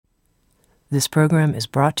This program is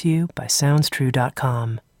brought to you by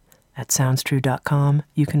SoundsTrue.com. At SoundsTrue.com,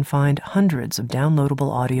 you can find hundreds of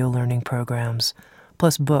downloadable audio learning programs,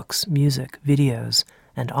 plus books, music, videos,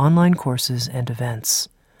 and online courses and events.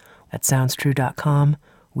 At SoundsTrue.com,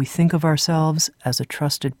 we think of ourselves as a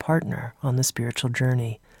trusted partner on the spiritual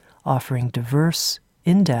journey, offering diverse,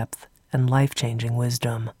 in-depth, and life-changing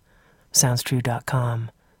wisdom.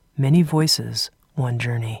 SoundsTrue.com. Many voices, one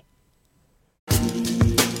journey.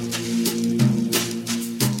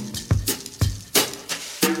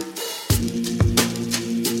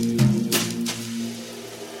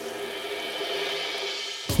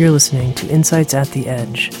 You're listening to Insights at the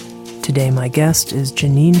Edge. Today my guest is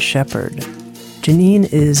Janine Shepherd.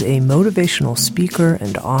 Janine is a motivational speaker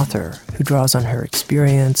and author who draws on her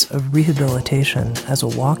experience of rehabilitation as a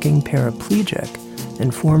walking paraplegic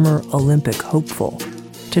and former Olympic hopeful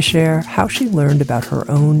to share how she learned about her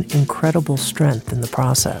own incredible strength in the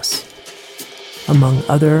process. Among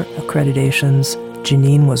other accreditations,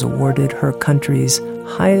 Janine was awarded her country's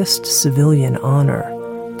highest civilian honor,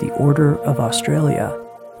 the Order of Australia,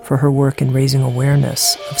 for her work in raising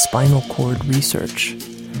awareness of spinal cord research.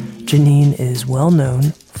 Janine is well known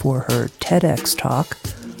for her TEDx talk,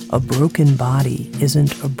 A Broken Body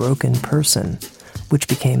Isn't a Broken Person, which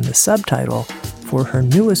became the subtitle for her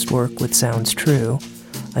newest work with Sounds True,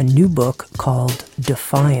 a new book called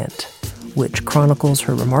Defiant, which chronicles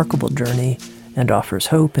her remarkable journey and offers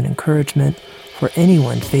hope and encouragement for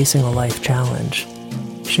anyone facing a life challenge,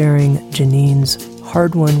 sharing Janine's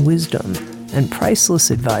hard-won wisdom and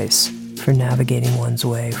priceless advice for navigating one's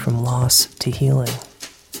way from loss to healing.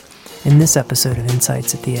 In this episode of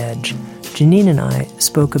Insights at the Edge, Janine and I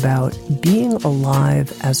spoke about being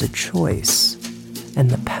alive as a choice and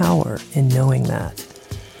the power in knowing that.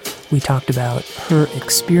 We talked about her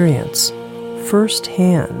experience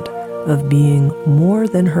firsthand of being more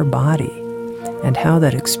than her body and how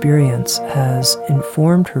that experience has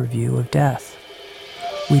informed her view of death.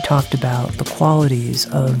 We talked about the qualities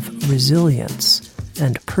of resilience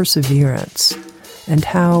and perseverance and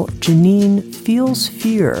how Janine feels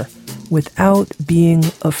fear without being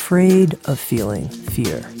afraid of feeling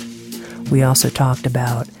fear. We also talked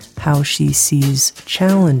about how she sees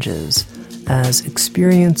challenges as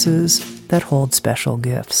experiences that hold special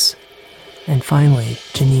gifts. And finally,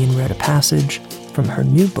 Janine read a passage from her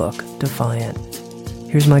new book, Defiant.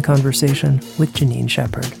 Here's my conversation with Janine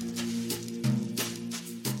Shepherd.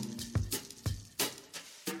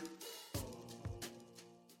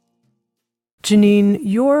 Janine,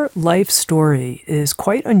 your life story is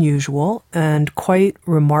quite unusual and quite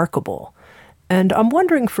remarkable. And I'm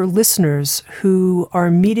wondering for listeners who are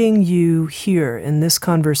meeting you here in this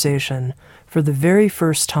conversation for the very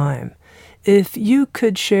first time, if you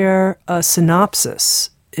could share a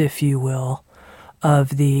synopsis, if you will,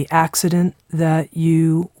 of the accident that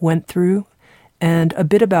you went through and a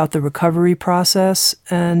bit about the recovery process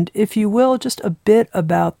and, if you will, just a bit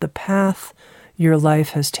about the path your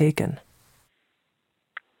life has taken.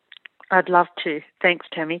 I'd love to. Thanks,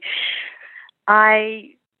 Tami. My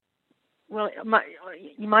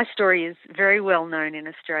story is very well known in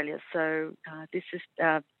Australia, so this is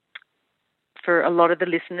for a lot of the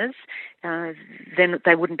listeners. Then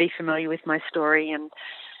they wouldn't be familiar with my story, and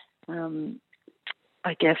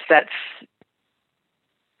I guess that's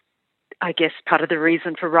part of the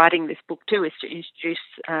reason for writing this book too, is to introduce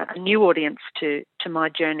a new audience to my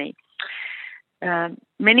journey.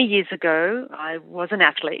 Many years ago, I was an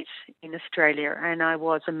athlete in Australia and I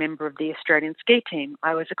was a member of the Australian ski team.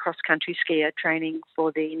 I was a cross-country skier training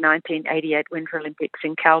for the 1988 Winter Olympics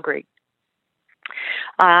in Calgary.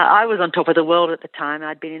 I was on top of the world at the time.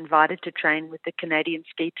 I'd been invited to train with the Canadian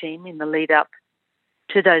ski team in the lead-up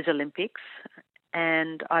to those Olympics,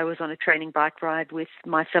 and I was on a training bike ride with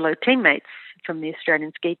my fellow teammates from the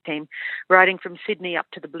Australian ski team, riding from Sydney up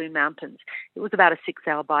to the Blue Mountains. It was about a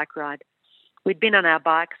 6-hour bike ride. We'd been on our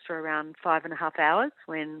bikes for around 5.5 hours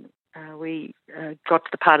when we got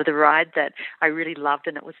to the part of the ride that I really loved,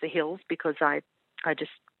 and it was the hills, because I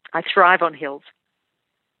thrive on hills.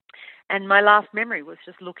 And my last memory was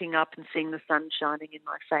just looking up and seeing the sun shining in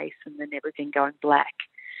my face and then everything going black.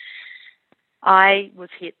 I was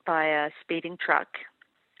hit by a speeding truck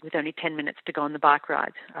with only 10 minutes to go on the bike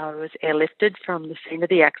ride. I was airlifted from the scene of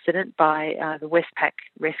the accident by the Westpac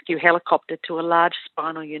rescue helicopter to a large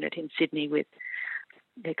spinal unit in Sydney with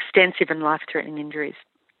extensive and life-threatening injuries.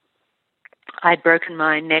 I'd broken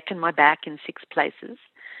my neck and my back in 6 places.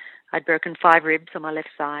 I'd broken 5 ribs on my left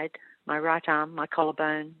side, my right arm, my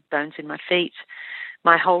collarbone, bones in my feet,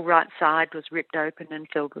 My whole right side was ripped open and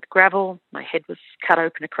filled with gravel. My head was cut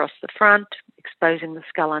open across the front, exposing the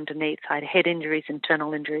skull underneath. I had head injuries,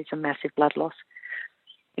 internal injuries, and massive blood loss.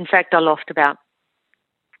 In fact, I lost about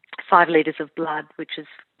 5 litres of blood, which is,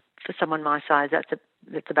 for someone my size,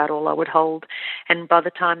 that's about all I would hold. And by the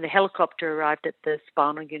time the helicopter arrived at the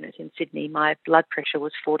spinal unit in Sydney, my blood pressure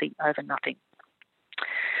was 40 over nothing.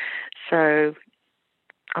 So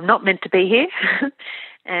I'm not meant to be here.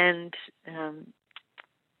 And,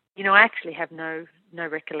 I actually have no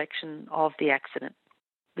recollection of the accident,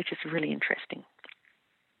 which is really interesting.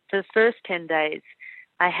 For the first 10 days,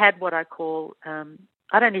 I had what I call,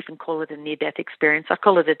 I don't even call it a near-death experience. I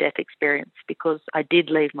call it a death experience because I did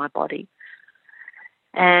leave my body.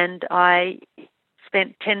 And I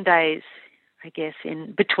spent 10 days, I guess,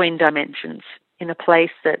 in between dimensions in a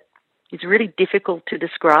place that is really difficult to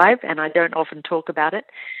describe, and I don't often talk about it.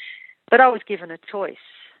 But I was given a choice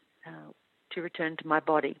to return to my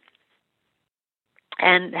body.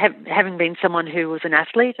 And having been someone who was an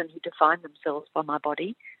athlete and who defined themselves by my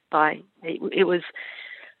body, it was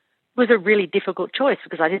a really difficult choice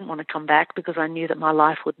because I didn't want to come back because I knew that my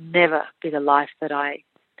life would never be the life that I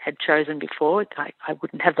had chosen before. I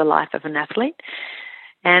wouldn't have the life of an athlete.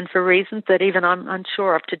 And for reasons that even I'm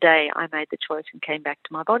unsure of today, I made the choice and came back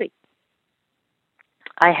to my body.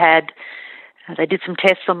 They did some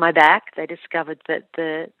tests on my back. They discovered that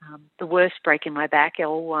the worst break in my back,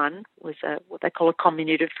 L1, was what they call a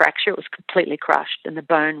comminuted fracture. It was completely crushed and the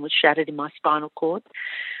bone was shattered in my spinal cord.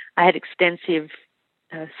 I had extensive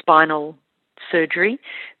spinal surgery.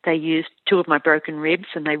 They used 2 of my broken ribs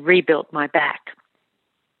and they rebuilt my back.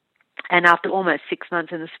 And after almost 6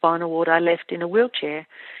 months in the spinal ward, I left in a wheelchair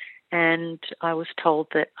and I was told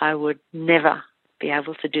that I would never be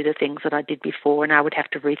able to do the things that I did before and I would have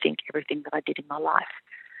to rethink everything that I did in my life.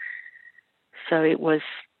 So it was,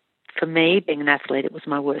 for me, being an athlete, it was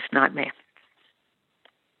my worst nightmare.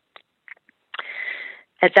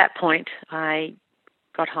 At that point, I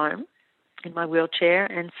got home in my wheelchair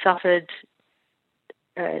and suffered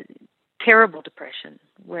terrible depression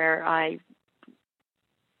where I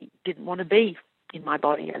didn't want to be in my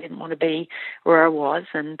body. I didn't want to be where I was,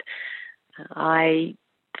 and I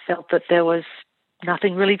felt that there was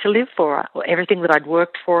nothing really to live for. Everything that I'd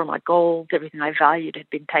worked for, my goals, everything I valued had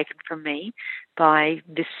been taken from me by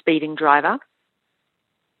this speeding driver.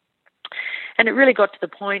 And it really got to the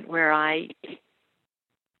point where I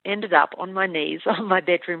ended up on my knees on my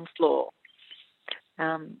bedroom floor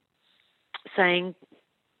saying,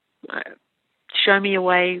 show me a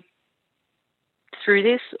way through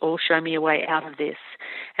this or show me a way out of this.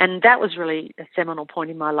 And that was really a seminal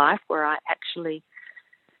point in my life where I actually,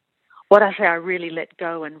 I really let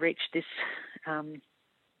go and reached this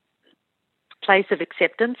place of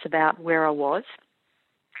acceptance about where I was.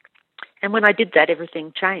 And when I did that,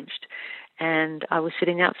 everything changed. And I was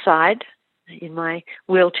sitting outside in my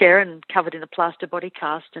wheelchair and covered in a plaster body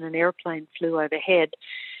cast, and an airplane flew overhead.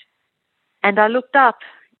 And I looked up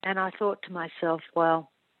and I thought to myself, well,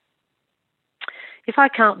 if I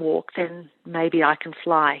can't walk, then maybe I can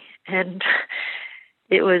fly. And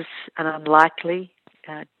it was an unlikely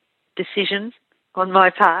decision on my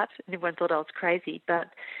part. Everyone thought I was crazy, but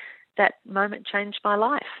that moment changed my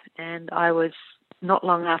life. And I was, not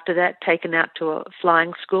long after that, taken out to a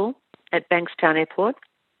flying school at Bankstown Airport,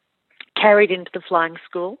 carried into the flying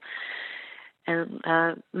school, and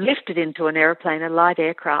lifted into an aeroplane, a light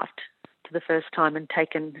aircraft, for the first time and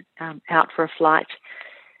taken out for a flight.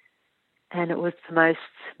 And it was the most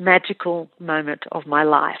magical moment of my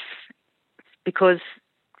life because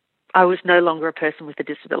I was no longer a person with a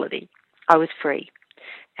disability. I was free.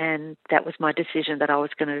 And that was my decision that I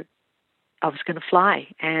was going to fly.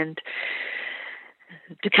 And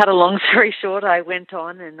to cut a long story short, I went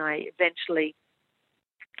on and I eventually,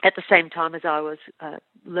 at the same time as I was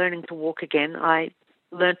learning to walk again, I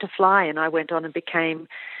learned to fly, and I went on and became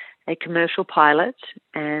a commercial pilot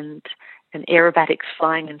and an aerobatics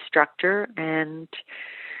flying instructor, and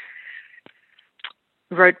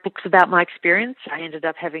wrote books about my experience. I ended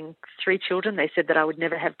up having 3 children. They said that I would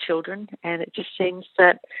never have children, and it just seems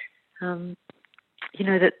that,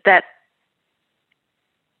 that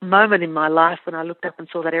moment in my life when I looked up and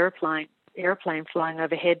saw that airplane flying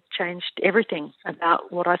overhead changed everything about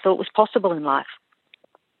what I thought was possible in life.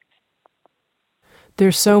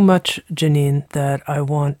 There's so much, Janine, that I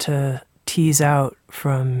want to tease out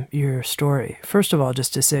from your story. First of all,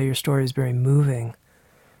 just to say your story is very moving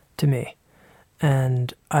to me.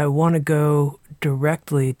 And I want to go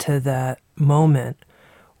directly to that moment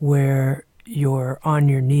where you're on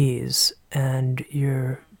your knees and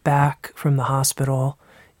you're back from the hospital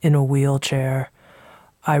in a wheelchair.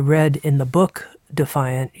 I read in the book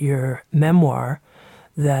Defiant, your memoir,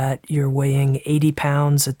 that you're weighing 80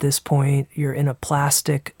 pounds at this point, you're in a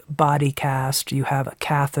plastic body cast, you have a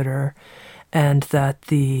catheter, and that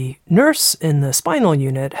the nurse in the spinal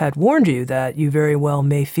unit had warned you that you very well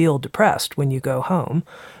may feel depressed when you go home.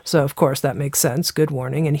 So, of course, that makes sense. Good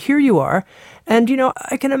warning. And here you are. And,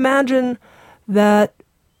 I can imagine that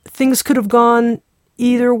things could have gone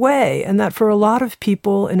either way, and that for a lot of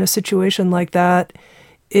people in a situation like that,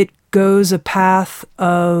 it goes a path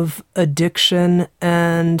of addiction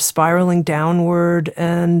and spiraling downward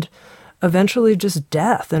and eventually just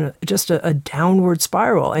death and just a downward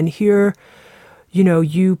spiral. And here,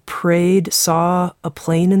 you prayed, saw a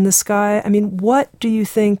plane in the sky. I mean, what do you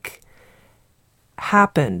think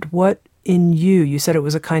happened? What in you said it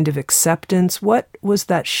was a kind of acceptance. What was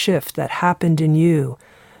that shift that happened in you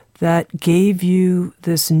that gave you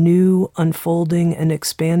this new unfolding and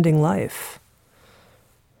expanding life?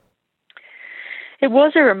 It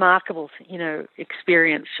was a remarkable,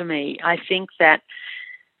 experience for me. I think that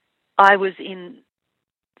I was in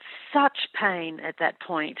such pain at that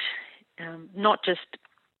point, not just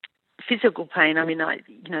physical pain. I mean,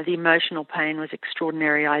 the emotional pain was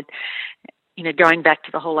extraordinary. Going back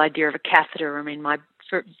to the whole idea of a catheter, I mean,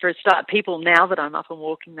 for a start, people, now that I'm up and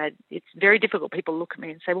walking, it's very difficult. People look at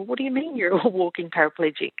me and say, well, what do you mean you're a walking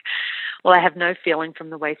paraplegic? Well, I have no feeling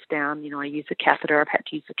from the waist down. I use a catheter. I've had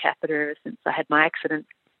to use a catheter since I had my accident.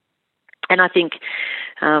 And I think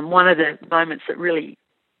one of the moments that really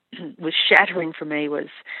was shattering for me was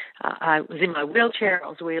I was in my wheelchair. I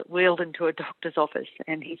was wheeled into a doctor's office,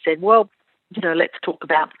 and he said, well, let's talk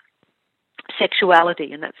about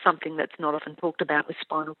sexuality, and that's something that's not often talked about with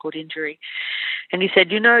spinal cord injury. And he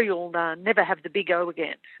said, you'll never have the big O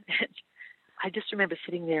again. And I just remember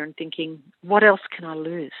sitting there and thinking, what else can I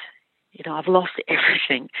lose? I've lost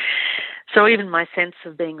everything. So even my sense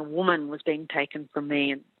of being a woman was being taken from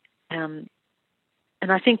me. And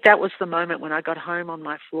I think that was the moment when I got home on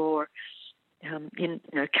my floor,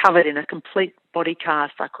 covered in a complete body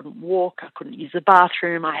cast. I couldn't walk. I couldn't use the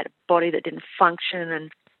bathroom. I had a body that didn't function.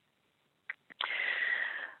 And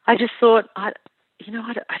I just thought, I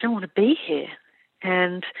don't want to be here.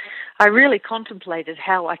 And I really contemplated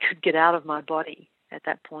how I could get out of my body at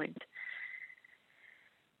that point.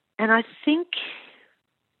 And I think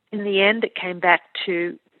in the end it came back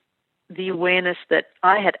to the awareness that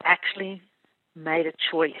I had actually made a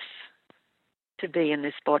choice to be in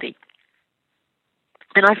this body.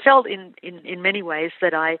 And I felt in many ways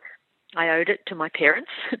that I owed it to my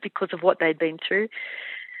parents because of what they'd been through.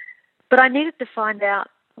 But I needed to find out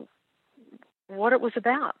what it was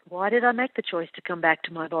about. Why did I make the choice to come back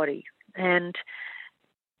to my body? And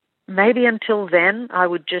maybe until then I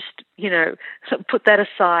would just, put that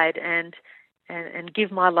aside and give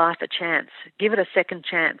my life a chance, give it a second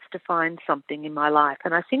chance to find something in my life.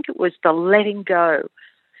 And I think it was the letting go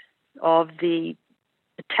of the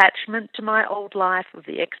attachment to my old life, of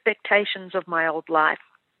the expectations of my old life,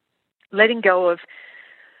 letting go of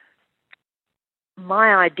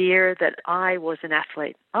my idea that I was an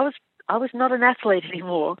athlete. I was not an athlete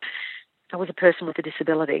anymore. I was a person with a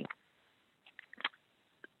disability.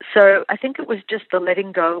 So I think it was just the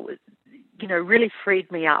letting go, really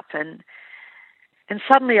freed me up. And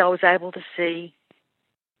suddenly I was able to see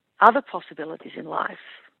other possibilities in life.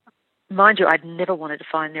 Mind you, I'd never wanted to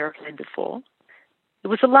fly an airplane before. It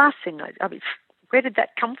was the last thing I mean, where did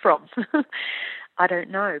that come from? I don't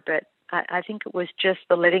know, but I think it was just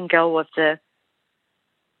the letting go of the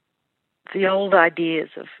old ideas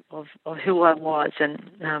of who I was.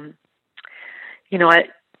 And,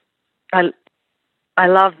 I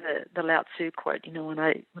love the Lao Tzu quote, when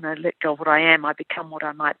I let go of what I am, I become what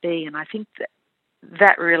I might be. And I think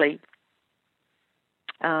that really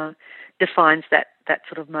defines that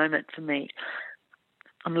sort of moment for me.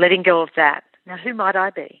 I'm letting go of that. Now, who might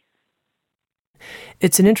I be?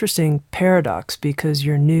 It's an interesting paradox because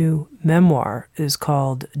your new memoir is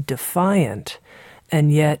called Defiant,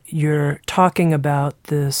 and yet you're talking about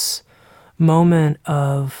this moment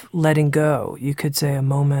of letting go. You could say a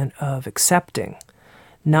moment of accepting,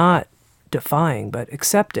 not defying, but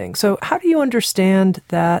accepting. So how do you understand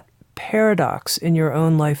that paradox in your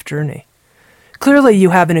own life journey? Clearly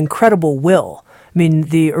you have an incredible will. I mean,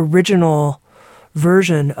 the original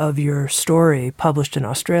version of your story published in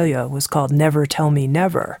Australia was called Never Tell Me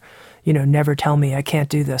Never. Never tell me I can't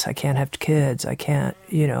do this, I can't have kids, I can't,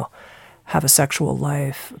 have a sexual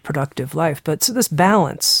life, a productive life. But so this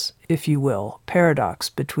balance, if you will, paradox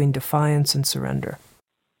between defiance and surrender.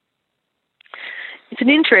 It's an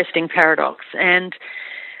interesting paradox. And,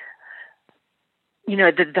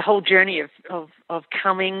 the whole journey of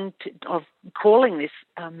calling this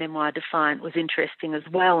memoir Defiant was interesting as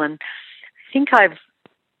well. And I think I've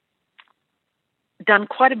done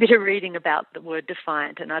quite a bit of reading about the word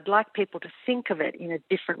defiant, and I'd like people to think of it in a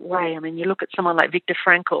different way. I mean, you look at someone like Viktor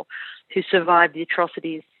Frankl, who survived the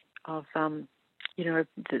atrocities of,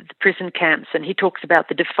 the prison camps, and he talks about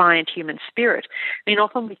the defiant human spirit. I mean,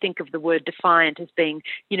 often we think of the word defiant as being,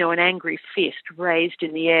 an angry fist raised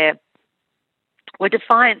in the air, where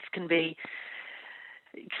defiance can be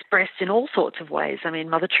expressed in all sorts of ways. I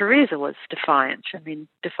mean, Mother Teresa was defiant. I mean,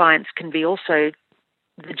 defiance can be also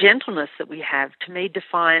the gentleness that we have. To me,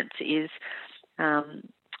 defiance is,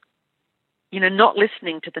 not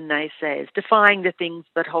listening to the naysayers, defying the things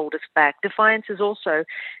that hold us back. Defiance is also,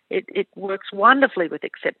 it works wonderfully with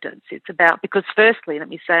acceptance. It's about, because firstly, let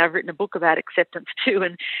me say, I've written a book about acceptance too,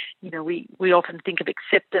 and, we often think of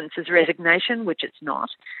acceptance as resignation, which it's not.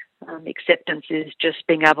 Acceptance is just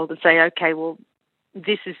being able to say, okay, well,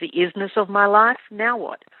 this is the isness of my life, now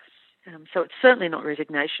what? So it's certainly not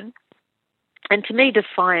resignation. And to me,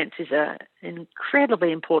 defiance is an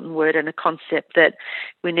incredibly important word and a concept that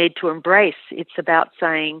we need to embrace. It's about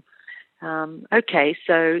saying, okay,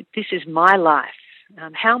 so this is my life.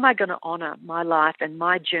 How am I going to honour my life and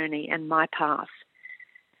my journey and my path?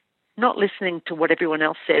 Not listening to what everyone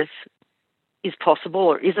else says is possible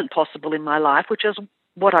or isn't possible in my life, which is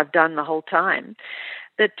what I've done the whole time.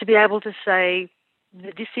 But to be able to say,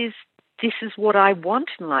 this is what I want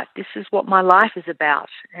in life. This is what my life is about,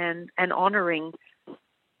 and honouring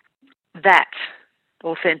that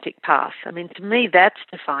authentic path. I mean, to me, that's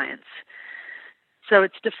defiance. So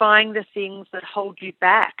it's defying the things that hold you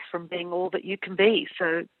back from being all that you can be.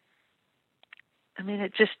 So, I mean,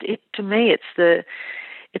 to me,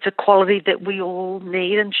 it's a quality that we all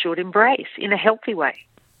need and should embrace in a healthy way.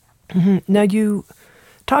 Mm-hmm. Now, you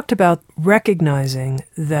talked about recognizing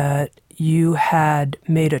that you had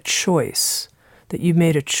made a choice,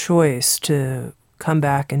 to come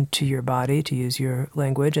back into your body, to use your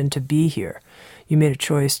language, and to be here. You made a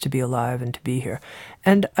choice to be alive and to be here.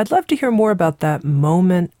 And I'd love to hear more about that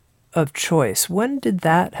moment of choice. When did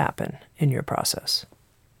that happen in your process?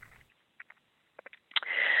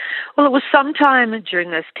 Well, it was sometime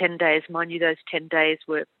during those 10 days. Mind you, those 10 days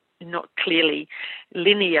were not clearly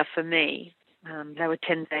linear for me. They were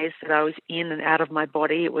 10 days that I was in and out of my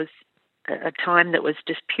body. It was a time that was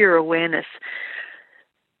just pure awareness.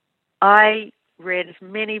 I read as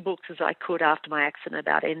many books as I could after my accident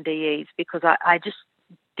about NDEs because I just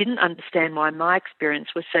didn't understand why my experience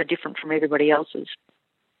was so different from everybody else's.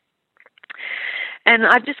 And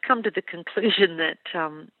I've just come to the conclusion that,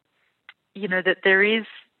 that there is,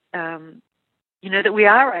 that we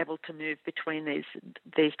are able to move between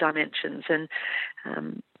these dimensions. And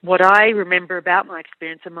what I remember about my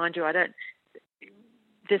experience, and mind you,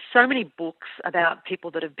 there's so many books about people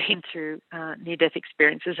that have been through near-death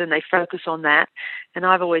experiences, and they focus on that. And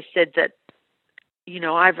I've always said that,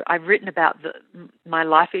 I've written about my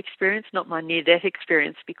life experience, not my near-death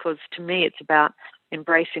experience, because to me it's about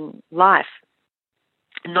embracing life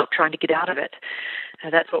and not trying to get out of it.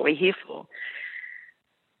 That's what we're here for.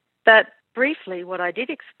 But briefly, what I did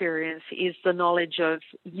experience is the knowledge of,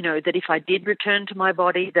 that if I did return to my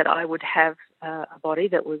body, that I would have a body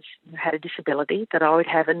that had a disability, that I would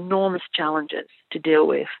have enormous challenges to deal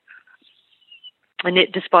with. And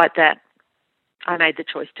yet, despite that, I made the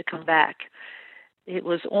choice to come back. It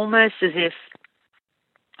was almost as if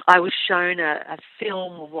I was shown a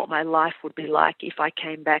film of what my life would be like if I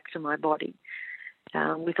came back to my body,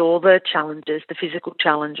 with all the challenges, the physical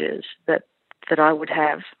challenges that I would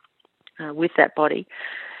have with that body.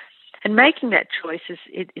 And making that choice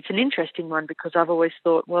it's an interesting one, because I've always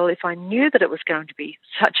thought, well, if I knew that it was going to be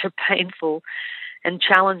such a painful and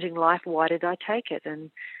challenging life, why did I take it?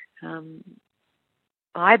 And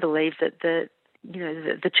I believe that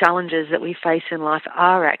the challenges that we face in life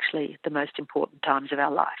are actually the most important times of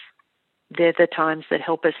our life. They're the times that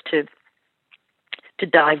help us to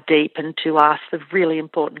dive deep and to ask the really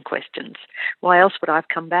important questions. Why else would I have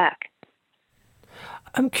come back?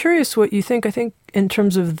 I'm curious what you think. I think in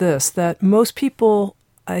terms of this, that most people,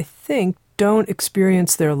 I think, don't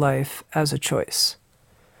experience their life as a choice.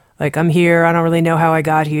 Like, I'm here, I don't really know how I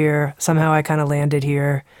got here, somehow I kind of landed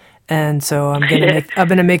here, and so I'm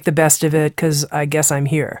gonna make the best of it because I guess I'm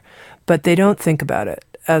here. But they don't think about it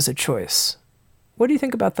as a choice. What do you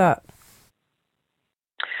think about that?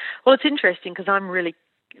 Well, it's interesting because I'm really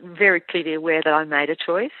very clearly aware that I made a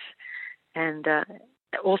choice, and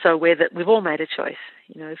also aware that we've all made a choice.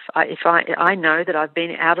 If I know that I've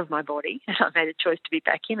been out of my body and I made a choice to be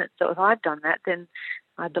back in it. So if I've done that, then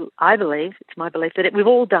I believe, it's my belief that we've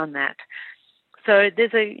all done that. So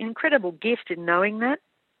there's an incredible gift in knowing that,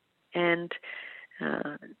 and the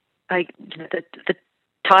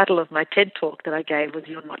title of my TED talk that I gave was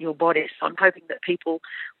 "You're Not Your Body." So I'm hoping that people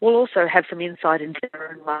will also have some insight into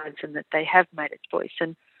their own lives and that they have made a choice.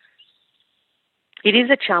 And it is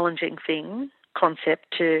a challenging concept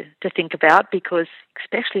to think about, because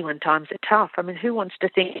especially when times are tough, I mean, who wants to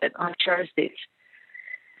think that I chose this?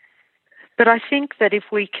 But I think that if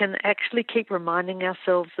we can actually keep reminding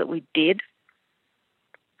ourselves that we did,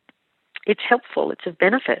 it's helpful, it's of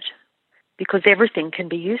benefit, because everything can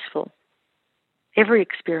be useful, every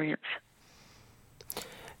experience.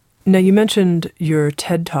 Now, you mentioned your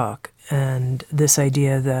TED Talk and this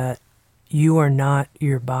idea that you are not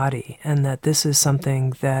your body, and that this is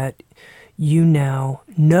something that you now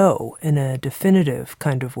know in a definitive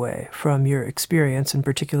kind of way from your experience, and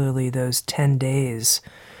particularly those 10 days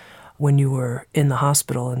when you were in the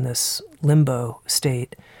hospital in this limbo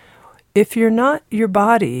state. If you're not your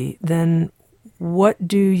body, then what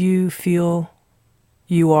do you feel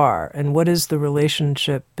you are? And what is the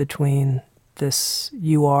relationship between this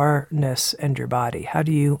you are-ness and your body? How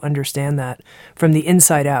do you understand that from the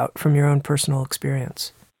inside out, from your own personal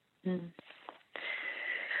experience?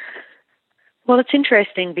 Well, it's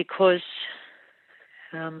interesting because,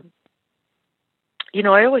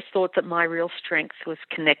 I always thought that my real strength was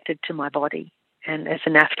connected to my body. And as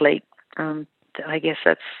an athlete, I guess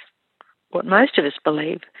that's what most of us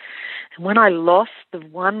believe. And when I lost the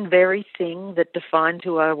one very thing that defined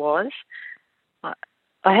who I was,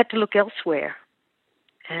 I had to look elsewhere.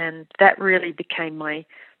 And that really became my,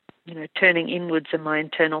 turning inwards in my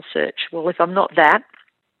internal search. Well, if I'm not that,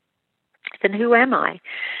 then who am I?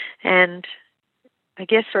 And I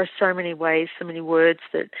guess there are so many ways, so many words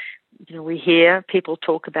that, we hear people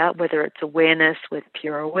talk about, whether it's awareness, we're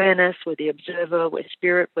pure awareness, we're the observer, we're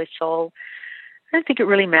spirit, we're soul. I don't think it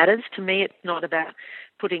really matters. To me, it's not about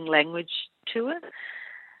putting language to it.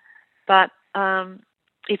 But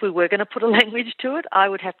if we were going to put a language to it, I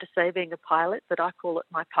would have to say, being a pilot, that I call it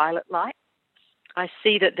my pilot light. I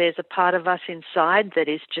see that there's a part of us inside that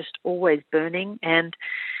is just always burning, and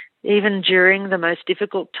even during the most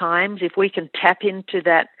difficult times, if we can tap into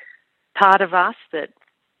that part of us that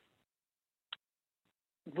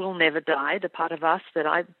will never die, the part of us that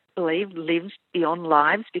I believe lives beyond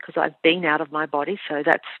lives, because I've been out of my body, so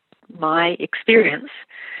that's my experience.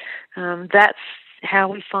 That's how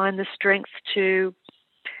we find the strength to,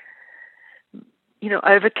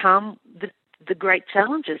 overcome the great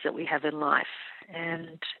challenges that we have in life.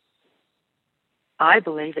 And I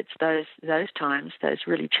believe it's those times, those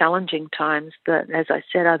really challenging times, that, as I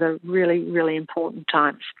said, are the really, really important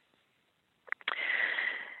times.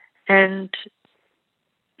 And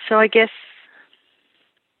so I guess,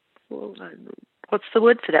 what's the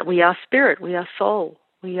word for that? We are spirit, we are soul,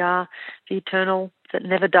 we are the eternal that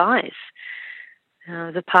never dies.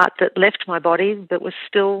 The part that left my body that was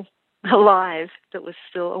still alive, that was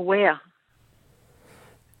still aware.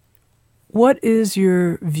 What is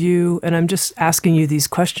your view, and I'm just asking you these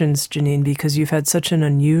questions, Janine, because you've had such an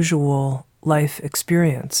unusual life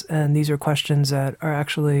experience, and these are questions that are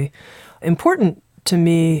actually important to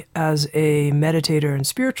me as a meditator and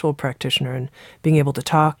spiritual practitioner, and being able to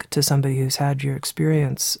talk to somebody who's had your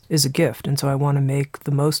experience is a gift, and so I want to make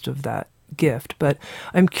the most of that gift. But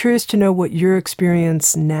I'm curious to know what your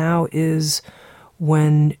experience now is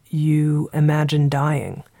when you imagine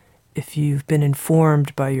dying, if you've been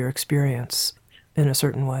informed by your experience in a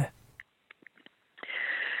certain way.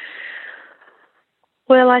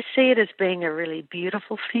 Well, I see it as being a really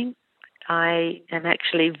beautiful thing. I am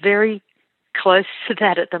actually very close to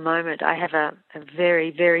that at the moment. I have a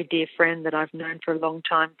very, very dear friend that I've known for a long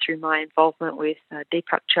time through my involvement with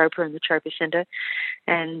Deepak Chopra and the Chopra Center,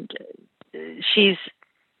 and she's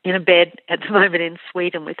in a bed at the moment in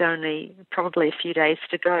Sweden with only probably a few days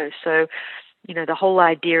to go. So, the whole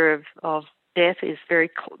idea of death is very,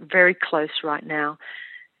 very close right now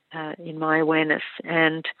in my awareness.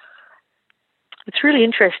 And it's really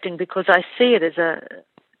interesting because I see it as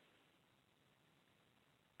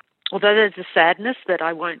although there's a sadness that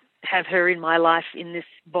I won't have her in my life in this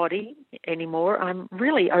body anymore, I'm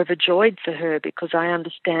really overjoyed for her, because I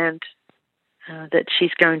understand that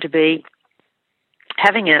she's going to be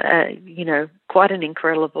having quite an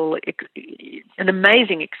incredible, an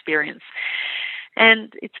amazing experience.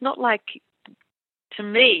 And it's not like, to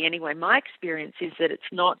me anyway, my experience is that it's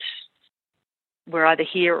not we're either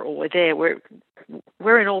here or we're there.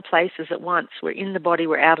 We're in all places at once. We're in the body,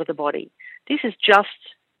 we're out of the body. This is just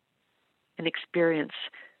an experience.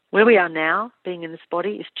 Where we are now, being in this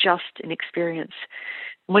body, is just an experience.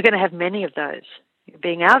 And we're going to have many of those.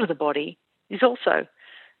 Being out of the body is also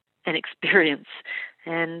an experience.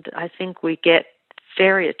 And I think we get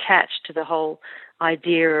very attached to the whole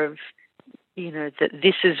idea of, that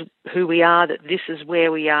this is who we are, that this is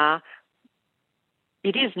where we are.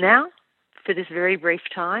 It is now, for this very brief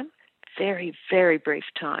time, very, very brief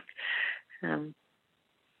time.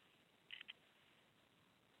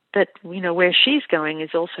 But, where she's going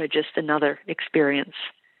is also just another experience.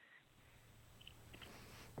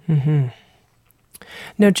 Mm-hmm.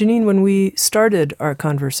 Now, Janine, when we started our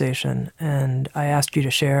conversation and I asked you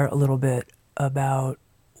to share a little bit about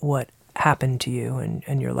what happened to you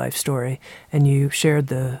and your life story, and you shared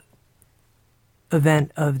the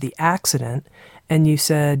event of the accident, and you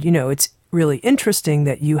said, it's really interesting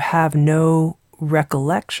that you have no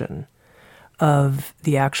recollection of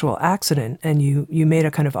the actual accident, and you made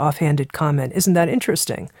a kind of offhanded comment, isn't that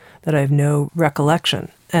interesting that I have no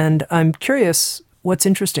recollection? And I'm curious what's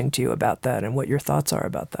interesting to you about that and what your thoughts are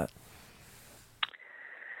about that.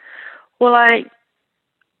 Well, I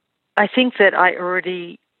think that I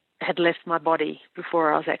already had left my body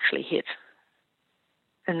before I was actually hit.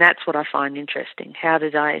 And that's what I find interesting. How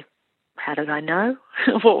did I know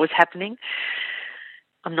what was happening?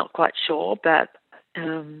 I'm not quite sure, but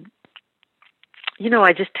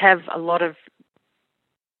I just have a lot of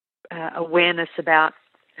awareness about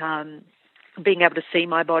being able to see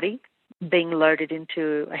my body being loaded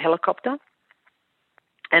into a helicopter,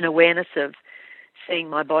 and awareness of seeing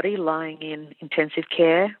my body lying in intensive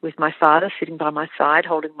care with my father sitting by my side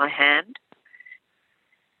holding my hand,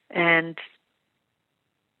 and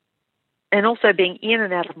also being in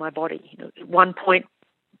and out of my body. At one point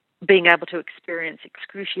being able to experience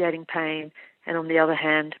excruciating pain, and on the other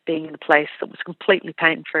hand, being in a place that was completely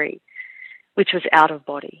pain-free, which was out of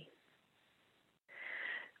body.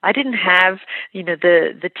 I didn't have,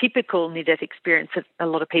 the typical near-death experience that a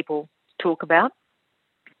lot of people talk about,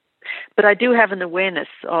 but I do have an awareness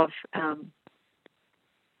of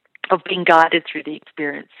being guided through the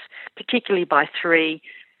experience, particularly by three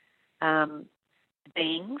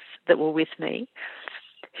beings that were with me,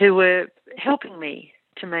 who were helping me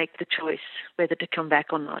to make the choice whether to come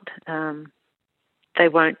back or not.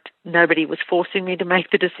 Nobody was forcing me to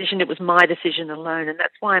make the decision. It was my decision alone. And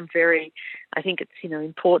that's why I think it's,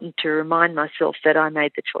 important to remind myself that I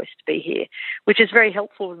made the choice to be here, which is very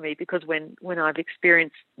helpful for me, because when I've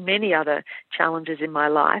experienced many other challenges in my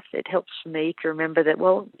life, it helps for me to remember that,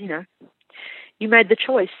 well, you made the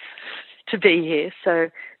choice to be here, so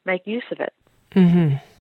make use of it. Mm-hmm.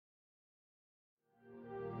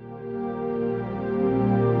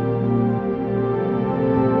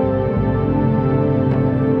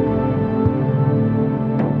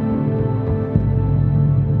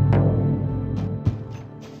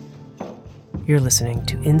 You're listening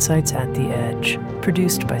to Insights at the Edge,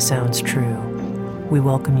 produced by Sounds True. We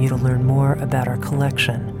welcome you to learn more about our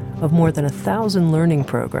collection of more than 1,000 learning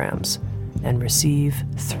programs and receive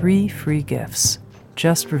 3 free gifts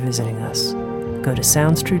just for visiting us. Go to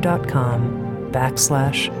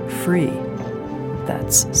soundstrue.com/free.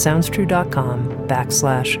 That's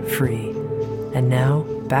soundstrue.com/free. And now,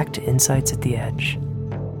 back to Insights at the Edge.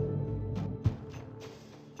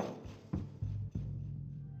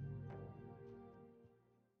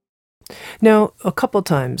 Now, a couple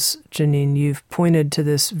times, Janine, you've pointed to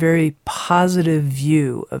this very positive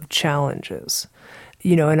view of challenges.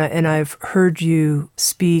 And I've heard you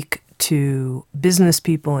speak to business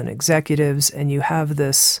people and executives, and you have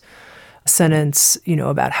this sentence,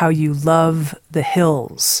 about how you love the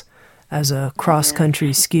hills. As a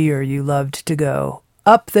cross-country skier, you loved to go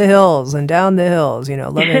up the hills and down the hills,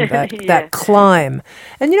 loving that climb.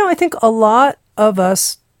 And, I think a lot of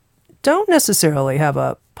us don't necessarily have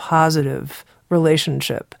a positive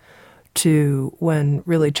relationship to when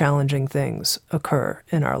really challenging things occur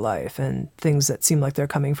in our life, and things that seem like they're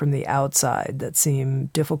coming from the outside that seem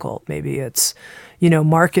difficult. Maybe it's,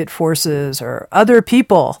 market forces or other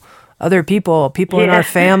people in our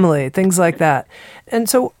family, things like that. And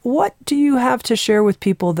so what do you have to share with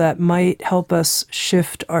people that might help us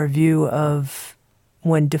shift our view of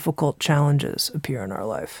when difficult challenges appear in our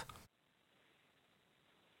life?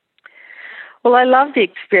 Well, I love the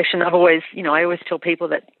expression. I always tell people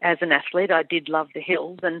that as an athlete, I did love the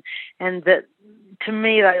hills, and that to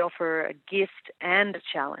me they offer a gift and a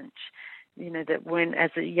challenge. That when,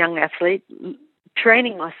 as a young athlete,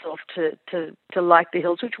 training myself to like the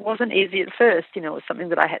hills, which wasn't easy at first, it was something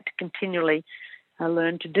that I had to continually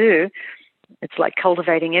learn to do. It's like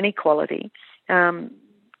cultivating any quality.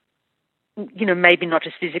 Maybe not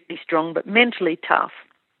just physically strong, but mentally tough.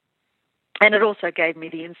 And it also gave me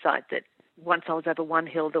the insight that once I was over one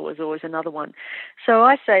hill, there was always another one. So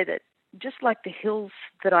I say that just like the hills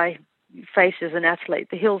that I face as an athlete.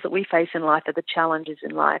 The hills that we face in life are the challenges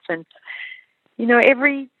in life. And,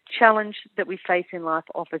 every challenge that we face in life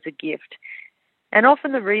offers a gift. And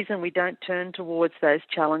often the reason we don't turn towards those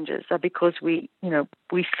challenges are because we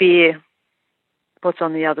fear what's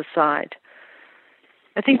on the other side.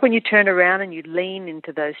 I think when you turn around and you lean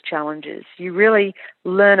into those challenges, you really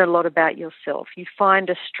learn a lot about yourself. You find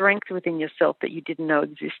a strength within yourself that you didn't know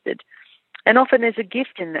existed. And often there's a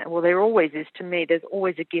gift in that. Well, there always is to me. There's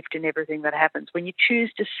always a gift in everything that happens when you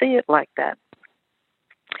choose to see it like that.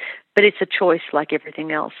 But it's a choice like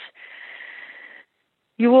everything else.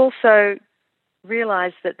 You also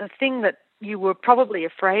realize that the thing that you were probably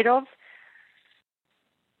afraid of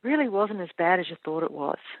really wasn't as bad as you thought it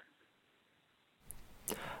was.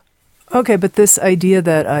 Okay, but this idea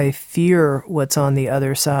that I fear what's on the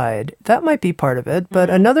other side, that might be part of it, but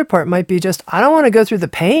another part might be just, I don't want to go through the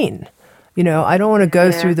pain. I don't want to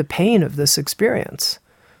go through the pain of this experience.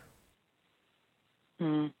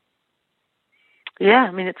 Mm. Yeah,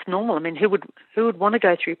 I mean, it's normal. I mean, who would want to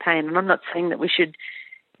go through pain? And I'm not saying that we should,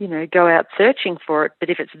 go out searching for it, but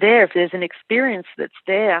if it's there, if there's an experience that's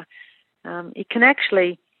there, it can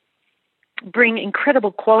actually bring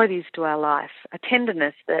incredible qualities to our life, a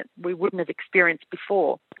tenderness that we wouldn't have experienced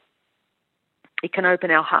before. It can open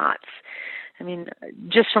our hearts. I mean,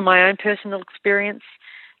 just from my own personal experience,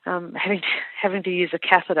 having to use a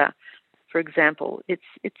catheter, for example, it's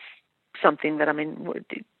something that,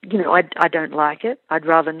 I don't like it. I'd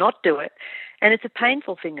rather not do it. And it's a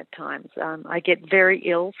painful thing at times. I get very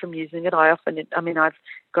ill from using it. I've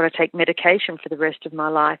got to take medication for the rest of my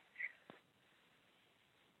life.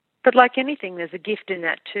 But like anything, there's a gift in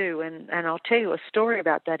that too. And I'll tell you a story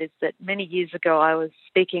about that, is that many years ago I was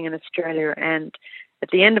speaking in Australia, and at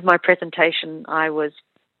the end of my presentation I was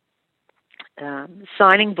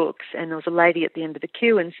signing books, and there was a lady at the end of the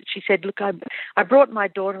queue, and she said, look, I brought my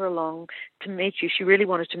daughter along to meet you. She really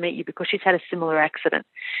wanted to meet you because she's had a similar accident.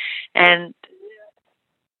 And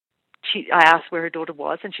I asked where her daughter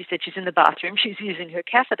was, and she said she's in the bathroom. She's using her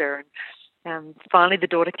catheter. And finally the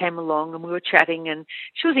daughter came along, and we were chatting, and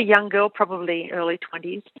she was a young girl, probably early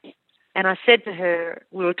 20s. And I said to her,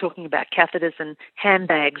 we were talking about catheters and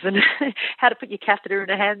handbags and how to put your catheter in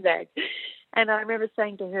a handbag. And I remember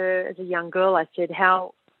saying to her as a young girl, I said,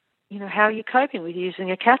 how are you coping with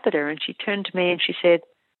using a catheter? And she turned to me and she said,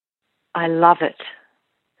 I love it.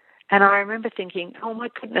 And I remember thinking, oh my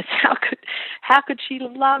goodness, how could she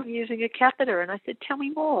love using a catheter? And I said, tell me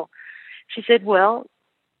more. She said, well,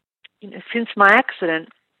 since my accident,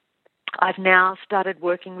 I've now started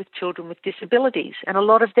working with children with disabilities, and a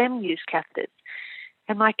lot of them use catheters.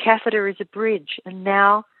 And my catheter is a bridge, and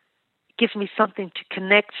now it gives me something to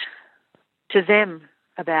connect to them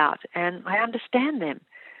about, and I understand them.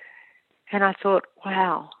 And I thought,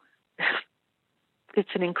 wow, it's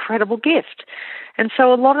an incredible gift. And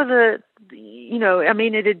so a lot of it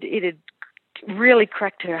had really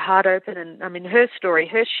cracked her heart open, and her story,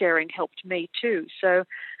 her sharing helped me too. So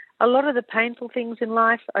a lot of the painful things in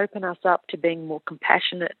life open us up to being more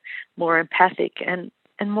compassionate, more empathic, and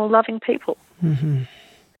more loving people. Mm-hmm.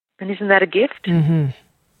 And isn't that a gift? Mm-hmm.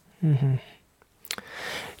 Mm-hmm.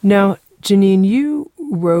 Now, Janine, you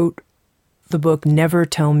wrote the book Never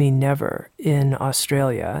Tell Me Never in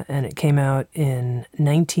Australia, and it came out in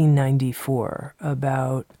 1994,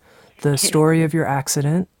 about the story of your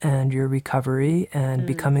accident and your recovery and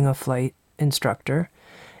becoming a flight instructor.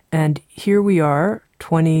 And here we are,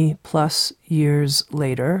 20 plus years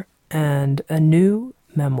later, and a new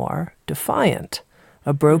memoir, Defiant,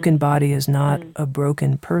 A Broken Body is Not a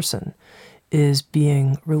Broken Person, is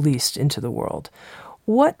being released into the world.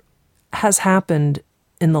 What has happened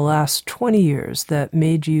in the last 20 years that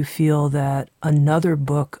made you feel that another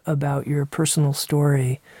book about your personal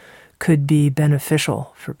story could be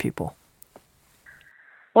beneficial for people?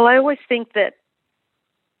 Well, I always think that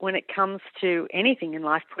when it comes to anything in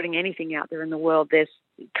life, putting anything out there in the world, there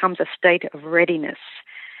comes a state of readiness.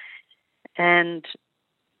 And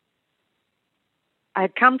I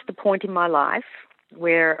had come to the point in my life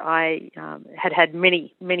where I had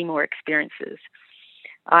many, many more experiences.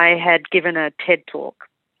 I had given a TED talk.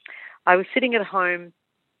 I was sitting at home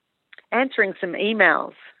answering some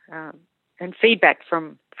emails and feedback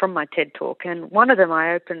from my TED talk. And one of them,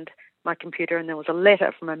 I opened my computer, and there was a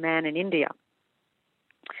letter from a man in India.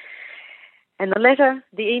 And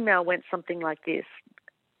the email went something like this.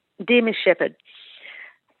 Dear Miss Shepherd,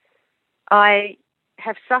 I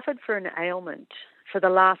have suffered for an ailment for the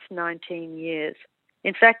last 19 years.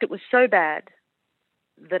 In fact, it was so bad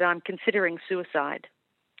that I'm considering suicide.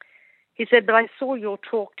 He said, but I saw your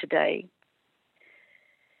talk today,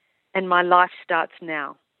 and my life starts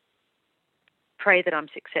now. pray that I'm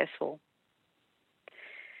successful.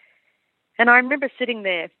 And I remember sitting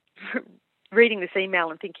there reading this email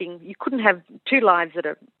and thinking, you couldn't have two lives that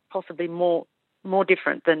are possibly more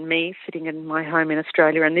different than me sitting in my home in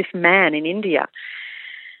Australia and this man in India.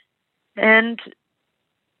 And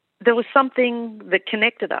there was something that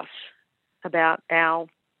connected us about our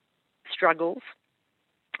struggles,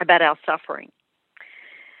 about our suffering.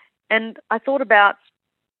 And I thought about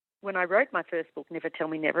when I wrote my first book, Never Tell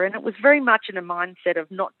Me Never, and it was very much in a mindset of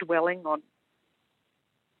not dwelling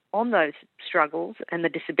on those struggles and the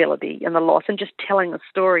disability and the loss and just telling the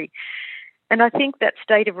story. And I think that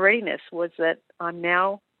state of readiness was that I'm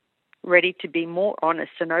now ready to be more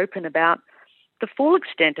honest and open about the full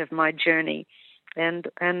extent of my journey and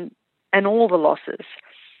all the losses,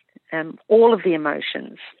 all of the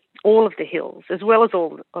emotions, all of the hills, as well as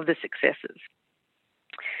all of the successes.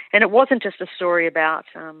 And it wasn't just a story about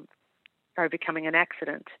overcoming an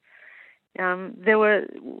accident. There were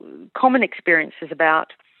common experiences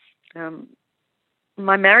about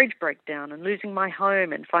my marriage breakdown and losing my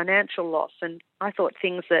home and financial loss. And I thought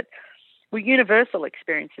things that were universal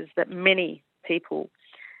experiences that many people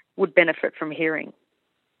would benefit from hearing.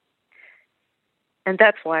 And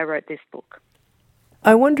that's why I wrote this book.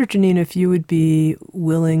 I wonder, Janine, if you would be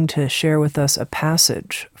willing to share with us a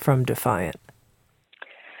passage from Defiant.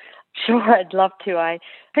 Sure, I'd love to. I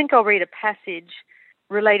think I'll read a passage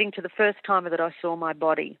relating to the first time that I saw my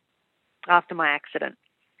body after my accident,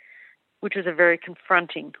 which was a very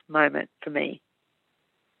confronting moment for me.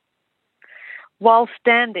 While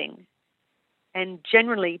standing and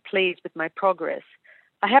generally pleased with my progress,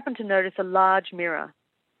 I happened to notice a large mirror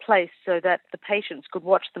placed so that the patients could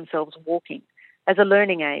watch themselves walking as a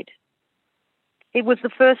learning aid. It was the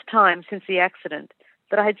first time since the accident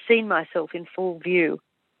that I had seen myself in full view,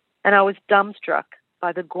 and I was dumbstruck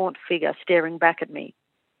by the gaunt figure staring back at me.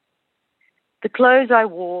 The clothes I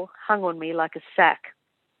wore hung on me like a sack.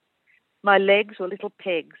 My legs were little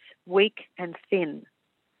pegs, weak and thin.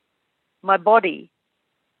 My body,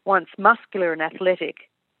 once muscular and athletic,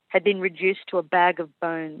 had been reduced to a bag of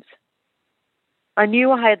bones. I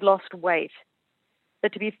knew I had lost weight,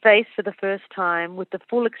 but to be faced for the first time with the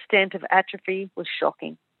full extent of atrophy was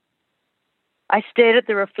shocking. I stared at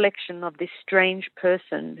the reflection of this strange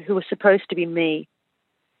person who was supposed to be me,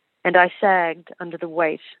 and I sagged under the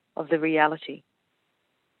weight of the reality.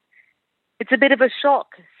 It's a bit of a shock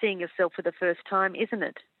seeing yourself for the first time, isn't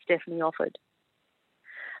it? Stephanie offered.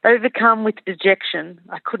 Overcome with dejection,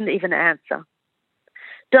 I couldn't even answer.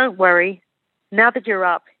 Don't worry. Now that you're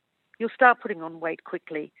up, you'll start putting on weight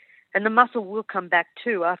quickly, and the muscle will come back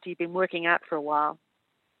too after you've been working out for a while.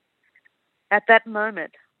 At that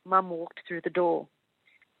moment, Mum walked through the door.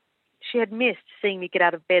 She had missed seeing me get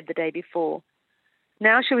out of bed the day before.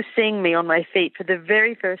 Now she was seeing me on my feet for the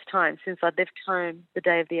very first time since I'd left home the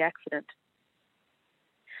day of the accident.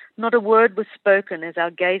 Not a word was spoken as our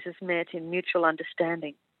gazes met in mutual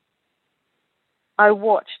understanding. I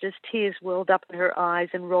watched as tears welled up in her eyes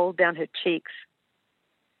and rolled down her cheeks.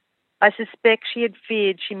 I suspect she had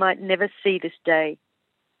feared she might never see this day.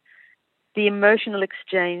 The emotional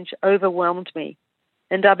exchange overwhelmed me,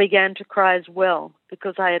 and I began to cry as well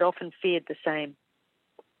because I had often feared the same.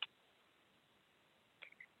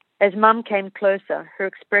 As Mum came closer, her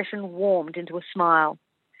expression warmed into a smile.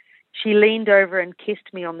 She leaned over and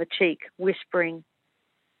kissed me on the cheek, whispering,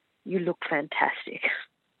 "You look fantastic."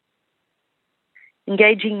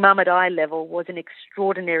 Engaging Mum at eye level was an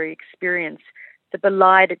extraordinary experience that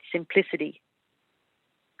belied its simplicity.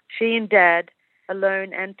 She and Dad,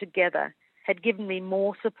 alone and together, had given me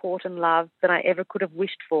more support and love than I ever could have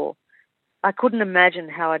wished for. I couldn't imagine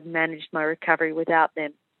how I'd managed my recovery without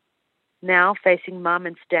them. Now, facing Mum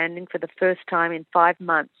and standing for the first time in 5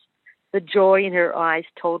 months, the joy in her eyes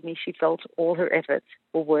told me she felt all her efforts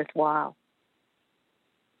were worthwhile.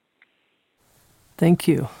 Thank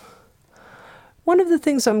you. One of the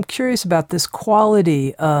things I'm curious about, this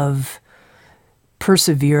quality of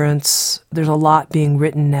perseverance. There's a lot being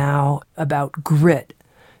written now about grit,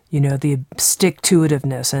 the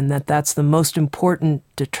stick-to-itiveness, and that's the most important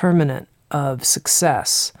determinant of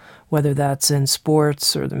success, whether that's in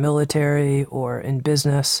sports or the military or in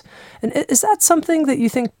business. And is that something that you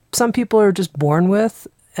think some people are just born with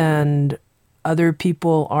and other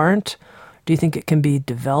people aren't? Do you think it can be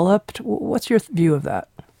developed? What's your view of that?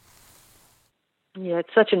 Yeah,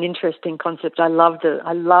 it's such an interesting concept. I love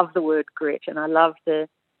the word grit, and I love the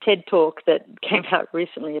TED Talk that came out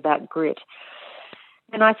recently about grit.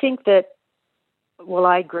 And I think that,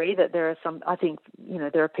 I agree that there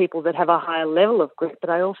are people that have a higher level of grit, but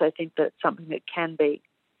I also think that it's something that can be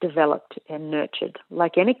developed and nurtured,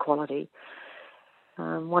 like any quality.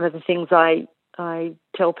 One of the things I I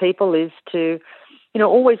tell people is to,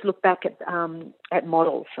 always look back at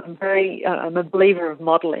models. I'm a believer of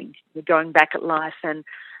modeling. You're going back at life, and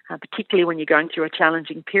particularly when you're going through a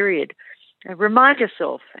challenging period, remind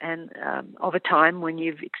yourself of a time when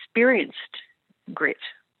you've experienced grit,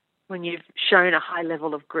 when you've shown a high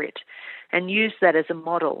level of grit, and use that as a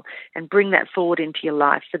model and bring that forward into your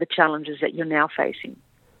life for the challenges that you're now facing.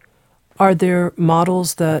 Are there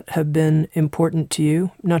models that have been important to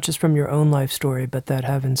you, not just from your own life story, but that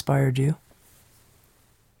have inspired you?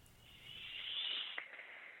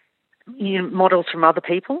 Models from other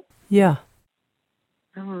people? Yeah.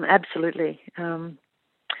 Absolutely. I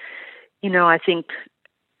think,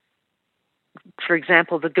 for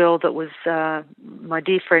example, the girl that was my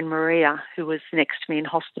dear friend Maria, who was next to me in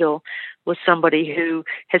hospital, was somebody who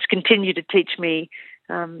has continued to teach me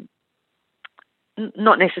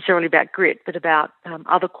not necessarily about grit, but about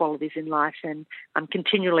other qualities in life. And I'm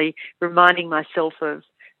continually reminding myself of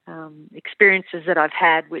experiences that I've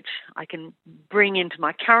had, which I can bring into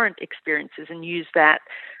my current experiences and use that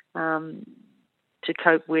to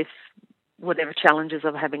cope with whatever challenges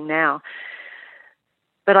I'm having now.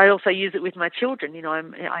 But I also use it with my children.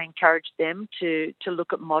 I encourage them to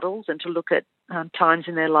look at models and to look at times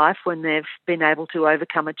in their life when they've been able to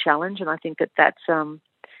overcome a challenge. And I think that that's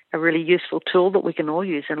a really useful tool that we can all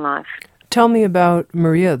use in life. Tell me about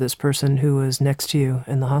Maria, this person who was next to you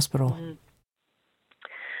in the hospital. Mm-hmm.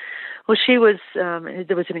 Well, she was,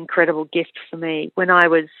 there was an incredible gift for me. When I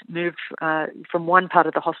was moved from one part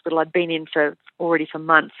of the hospital, I'd been in already for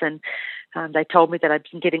months, and they told me that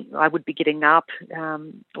I would be getting up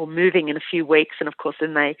or moving in a few weeks. And of course,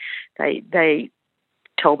 then they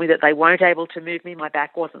told me that they weren't able to move me. My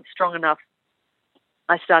back wasn't strong enough.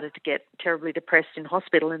 I started to get terribly depressed in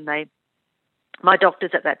hospital, and my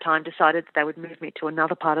doctors at that time decided that they would move me to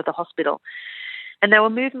another part of the hospital. And they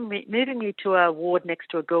were moving me to a ward next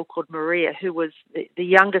to a girl called Maria, who was the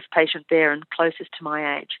youngest patient there and closest to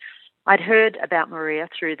my age. I'd heard about Maria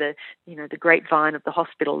through the grapevine of the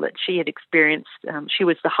hospital that she had experienced. She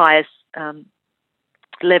was the highest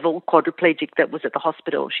level quadriplegic that was at the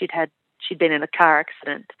hospital. She'd been in a car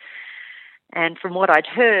accident, and from what I'd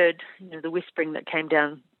heard, the whispering that came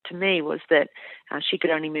down to me was that she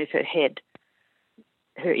could only move her head.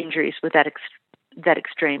 Her injuries were that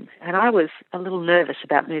extreme, and I was a little nervous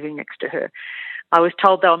about moving next to her. I was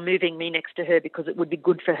told they were moving me next to her because it would be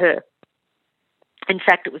good for her. In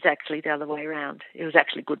fact, it was actually the other way around. It was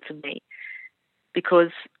actually good for me,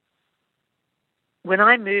 because when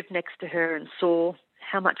I moved next to her and saw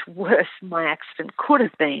how much worse my accident could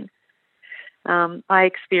have been, I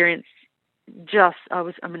experienced I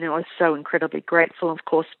was so incredibly grateful, of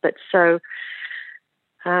course, but so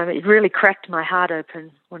it really cracked my heart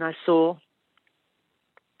open when I saw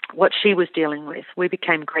what she was dealing with. We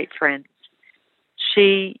became great friends.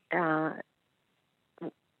 She, as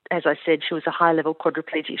I said, she was a high-level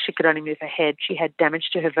quadriplegic. She could only move her head. She had damage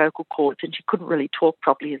to her vocal cords, and she couldn't really talk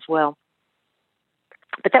properly as well.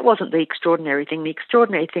 But that wasn't the extraordinary thing. The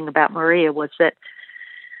extraordinary thing about Maria was that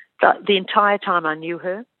the entire time I knew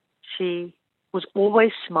her, she was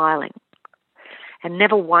always smiling, and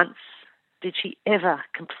never once did she ever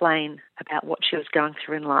complain about what she was going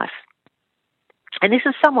through in life. And this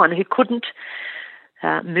is someone who couldn't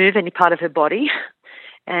move any part of her body,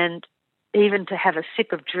 and even to have a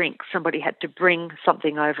sip of drink, somebody had to bring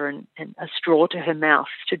something over and a straw to her mouth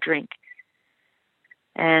to drink.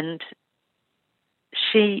 And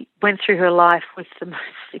she went through her life with the most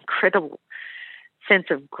incredible sense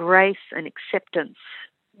of grace and acceptance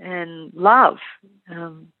and love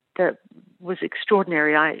that was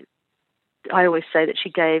extraordinary. I always say that she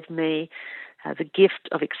gave me the gift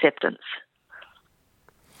of acceptance.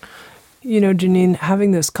 Janine,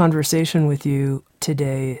 having this conversation with you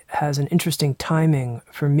today has an interesting timing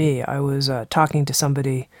for me. I was talking to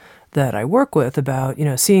somebody that I work with about,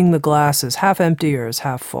 seeing the glass as half empty or as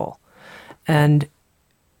half full. And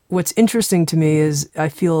what's interesting to me is I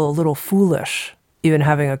feel a little foolish even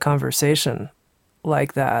having a conversation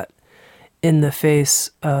like that in the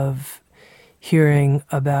face of hearing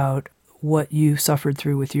about what you suffered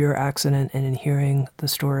through with your accident and in hearing the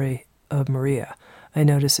story of Maria. I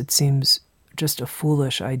notice it seems just a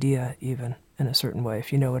foolish idea, even in a certain way,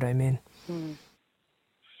 if you know what I mean. Mm.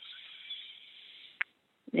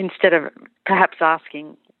 Instead of perhaps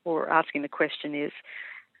asking the question is,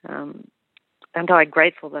 am I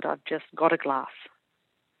grateful that I've just got a glass?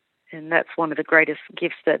 And that's one of the greatest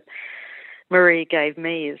gifts that Maria gave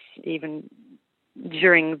me, is even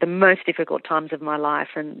during the most difficult times of my life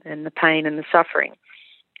and the pain and the suffering,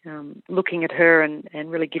 looking at her and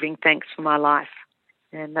really giving thanks for my life.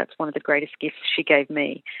 And that's one of the greatest gifts she gave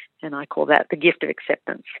me. and I call that the gift of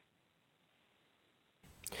acceptance.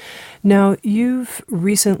 Now, you've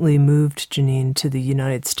recently moved, Janine, to the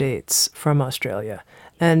United States from Australia,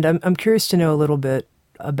 and I'm curious to know a little bit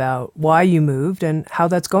about why you moved and how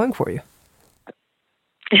that's going for you.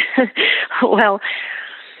 Well,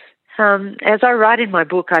 as I write in my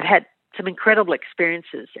book, I'd had some incredible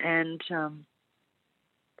experiences, and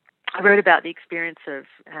I wrote about the experience of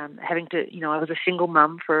having to, I was a single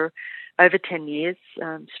mum for over 10 years,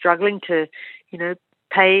 struggling to,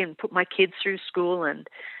 pay and put my kids through school and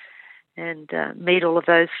meet all of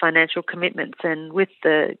those financial commitments. And with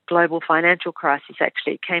the global financial crisis,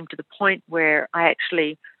 actually, it came to the point where I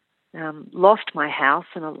actually lost my house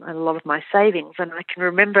and a lot of my savings. And I can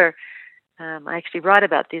remember, I actually write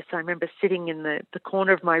about this, I remember sitting in the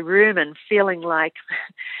corner of my room and feeling like,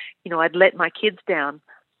 I'd let my kids down.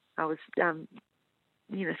 I was,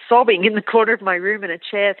 sobbing in the corner of my room in a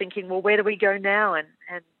chair thinking, well, where do we go now? And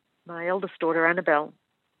my eldest daughter, Annabelle,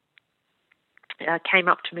 came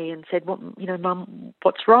up to me and said, well, Mum,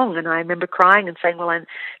 what's wrong? And I remember crying and saying, well,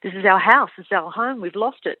 this is our house, this is our home, we've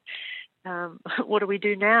lost it. What do we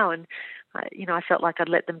do now? And, I felt like I'd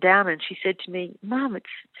let them down. And she said to me, Mum, it's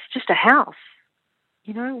just a house.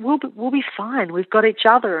 We'll be fine. We've got each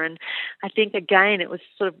other. And I think, again, it was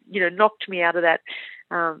sort of, knocked me out of that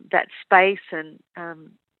space and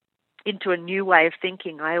into a new way of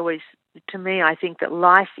thinking. I think that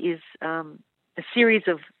life is a series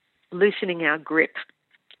of loosening our grip.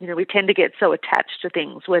 We tend to get so attached to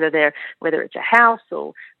things, whether it's a house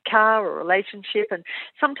or car or relationship. And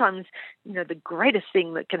sometimes, the greatest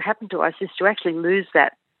thing that can happen to us is to actually lose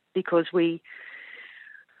that, because we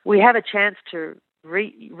have a chance to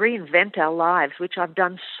reinvent our lives, which I've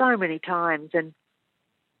done so many times. And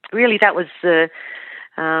really, that was the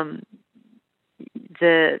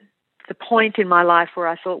point in my life where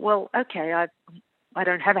I thought, well, okay, I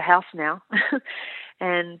don't have a house now,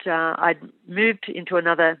 and I'd moved into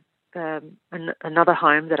another home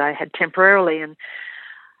that I had temporarily, and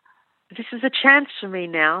this is a chance for me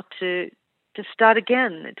now to start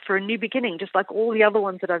again, for a new beginning, just like all the other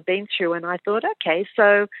ones that I've been through. And I thought, okay,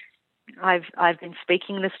 so I've been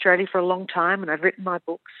speaking in Australia for a long time, and I've written my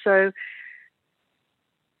book, so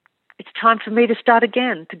it's time for me to start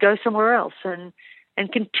again, to go somewhere else and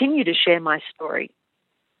continue to share my story.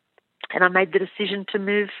 And I made the decision to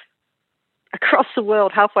move across the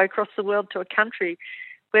world, halfway across the world, to a country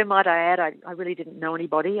where, might I add, I really didn't know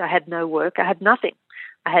anybody. I had no work. I had nothing.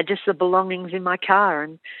 I had just the belongings in my car,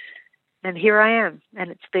 and here I am.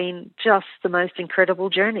 And it's been just the most incredible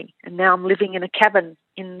journey. And now I'm living in a cabin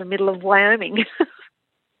in the middle of Wyoming.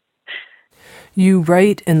 You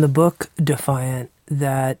write in the book, Defiant,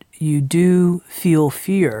 that you do feel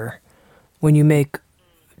fear when you make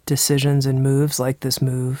decisions and moves like this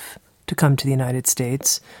move to come to the United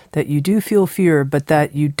States, that you do feel fear, but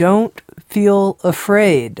that you don't feel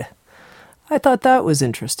afraid. I thought that was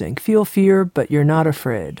interesting. Feel fear, but you're not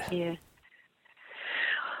afraid. Yeah.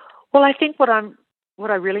 Well, I think what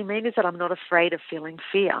I really mean is that I'm not afraid of feeling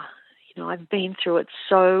fear. I've been through it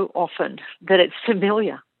so often that it's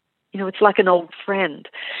familiar. It's like an old friend.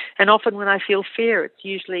 And often when I feel fear, it's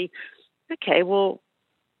usually, okay, well,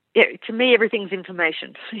 yeah, to me, everything's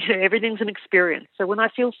information. Everything's an experience. So when I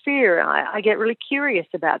feel fear, I get really curious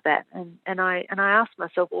about that, and I ask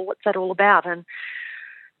myself, well, what's that all about? And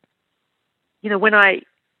when I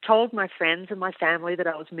told my friends and my family that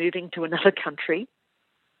I was moving to another country,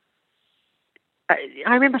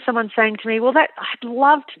 I remember someone saying to me, well, I'd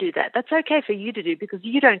love to do that. That's okay for you to do because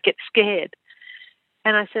you don't get scared.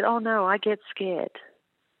 And I said, oh no, I get scared.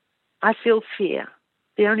 I feel fear.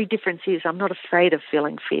 The only difference is I'm not afraid of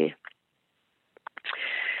feeling fear.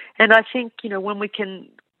 And I think, when we can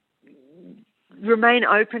remain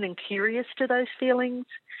open and curious to those feelings,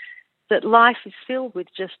 that life is filled with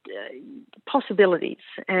just possibilities.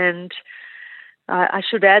 And I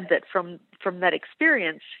should add that from that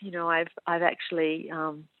experience, I've actually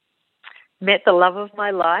met the love of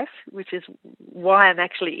my life, which is why I'm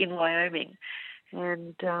actually in Wyoming.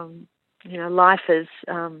 And, life has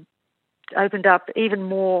opened up even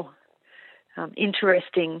more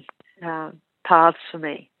interesting paths for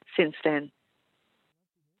me since then.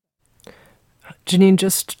 Janine,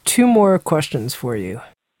 just two more questions for you.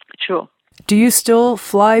 Sure. Do you still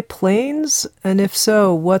fly planes? And if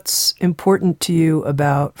so, what's important to you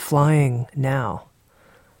about flying now?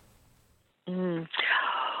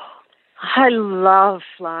 I love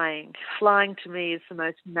flying. Flying to me is the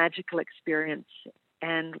most magical experience.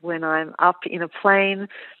 And when I'm up in a plane,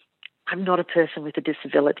 I'm not a person with a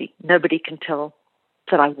disability. Nobody can tell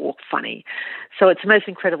that I walk funny. So it's the most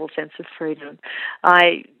incredible sense of freedom.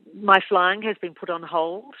 I my flying has been put on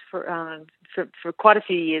hold for quite a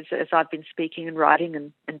few years as I've been speaking and writing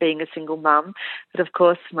and being a single mum. But of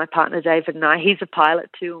course, my partner David and I, he's a pilot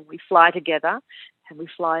too, and we fly together, and we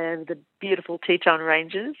fly over the beautiful Teton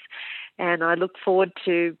Ranges. And I look forward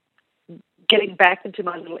to getting back into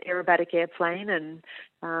my little aerobatic airplane and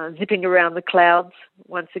zipping around the clouds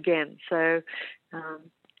once again. So,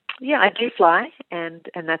 I do fly, and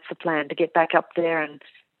that's the plan, to get back up there and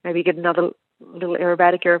maybe get another little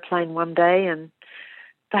aerobatic airplane one day, and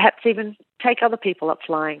perhaps even take other people up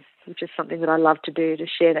flying, which is something that I love to do, to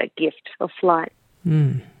share that gift of flight.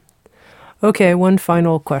 Okay, one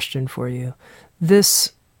final question for you.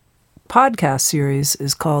 This podcast series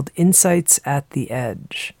is called Insights at the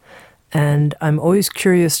Edge, and I'm always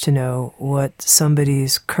curious to know what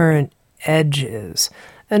somebody's current edge is.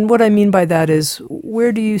 And what I mean by that is,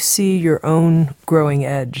 where do you see your own growing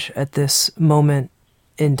edge at this moment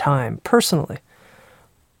in time, personally?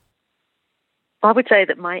 I would say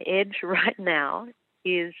that my edge right now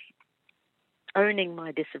is owning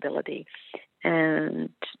my disability and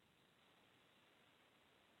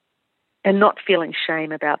not feeling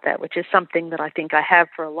shame about that, which is something that I think I have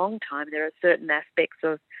for a long time. There are certain aspects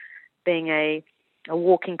of being a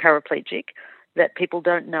walking paraplegic that people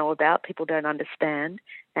don't know about, people don't understand.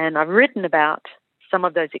 And I've written about some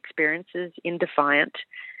of those experiences in Defiant,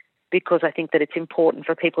 because I think that it's important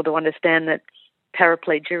for people to understand that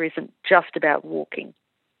paraplegia isn't just about walking.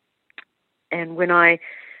 And when I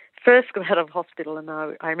first got out of hospital, and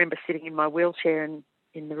I remember sitting in my wheelchair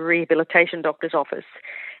in the rehabilitation doctor's office,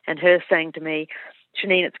 and her saying to me,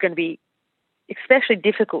 "Janine, it's going to be especially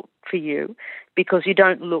difficult for you because you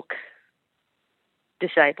don't look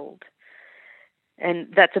disabled.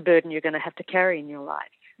 And that's a burden you're going to have to carry in your life."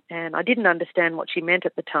 And I didn't understand what she meant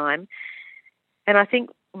at the time. And I think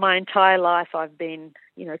my entire life I've been,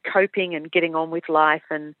 coping and getting on with life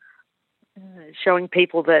and showing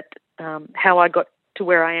people that how I got to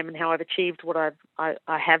where I am and how I've achieved what I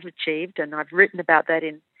have achieved. And I've written about that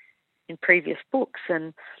in previous books.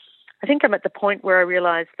 And I think I'm at the point where I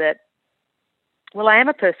realize that, well, I am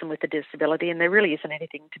a person with a disability, and there really isn't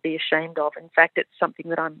anything to be ashamed of. In fact, it's something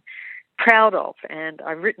that I'm proud of, and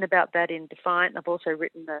I've written about that in Defiant. I've also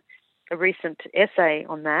written a recent essay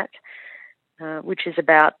on that, which is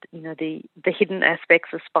about the hidden aspects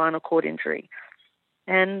of spinal cord injury,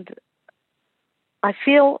 and I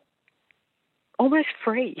feel almost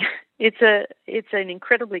free. It's an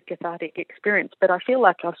incredibly cathartic experience, but I feel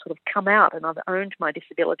like I've sort of come out and I've owned my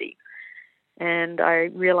disability, and I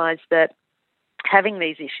realised that having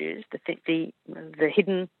these issues, the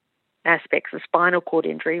hidden aspects of spinal cord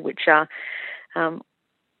injury, which are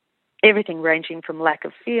everything ranging from lack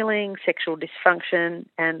of feeling, sexual dysfunction,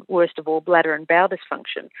 and worst of all, bladder and bowel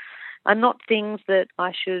dysfunction, are not things that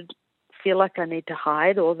I should feel like I need to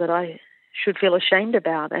hide or that I should feel ashamed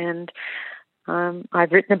about. And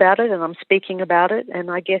I've written about it and I'm speaking about it, and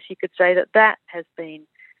I guess you could say that has been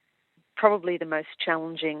probably the most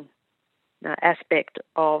challenging aspect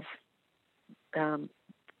of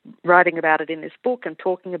writing about it in this book and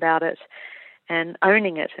talking about it and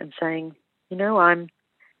owning it and saying,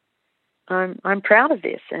 I'm proud of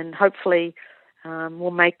this, and hopefully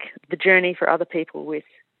will make the journey for other people with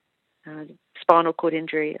spinal cord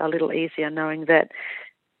injury a little easier, knowing that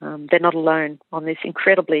they're not alone on this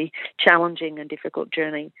incredibly challenging and difficult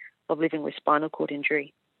journey of living with spinal cord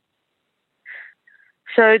injury.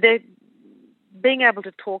 So being able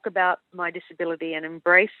to talk about my disability and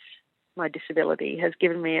embrace my disability has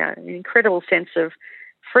given me an incredible sense of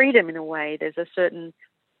freedom in a way. There's a certain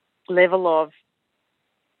level of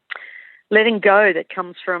letting go that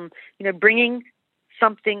comes from, bringing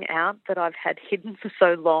something out that I've had hidden for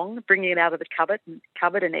so long, bringing it out of the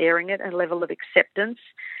cupboard and airing it, and a level of acceptance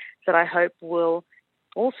that I hope will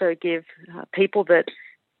also give people that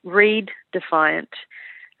read Defiant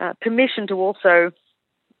permission to also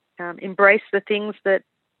embrace the things that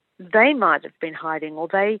they might have been hiding or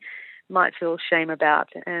they might feel shame about,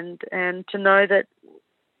 and to know that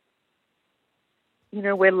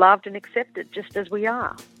we're loved and accepted just as we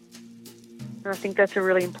are. And I think that's a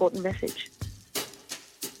really important message.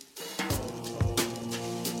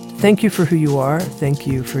 Thank you for who you are. Thank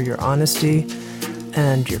you for your honesty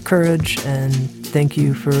and your courage, and thank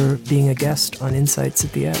you for being a guest on Insights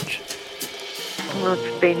at the Edge. Well,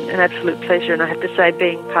 it's been an absolute pleasure, and I have to say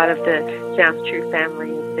being part of the Sounds True family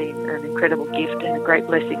has been an incredible gift and a great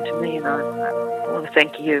blessing to me, and I want to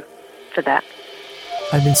thank you for that.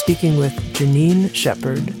 I've been speaking with Janine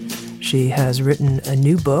Shepherd. She has written a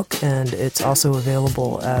new book, and it's also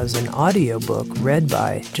available as an audiobook read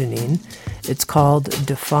by Janine. It's called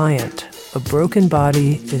Defiant: A Broken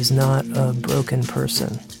Body is Not a Broken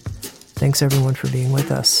Person. Thanks everyone for being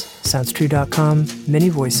with us. SoundsTrue.com, many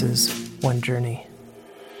voices, one journey.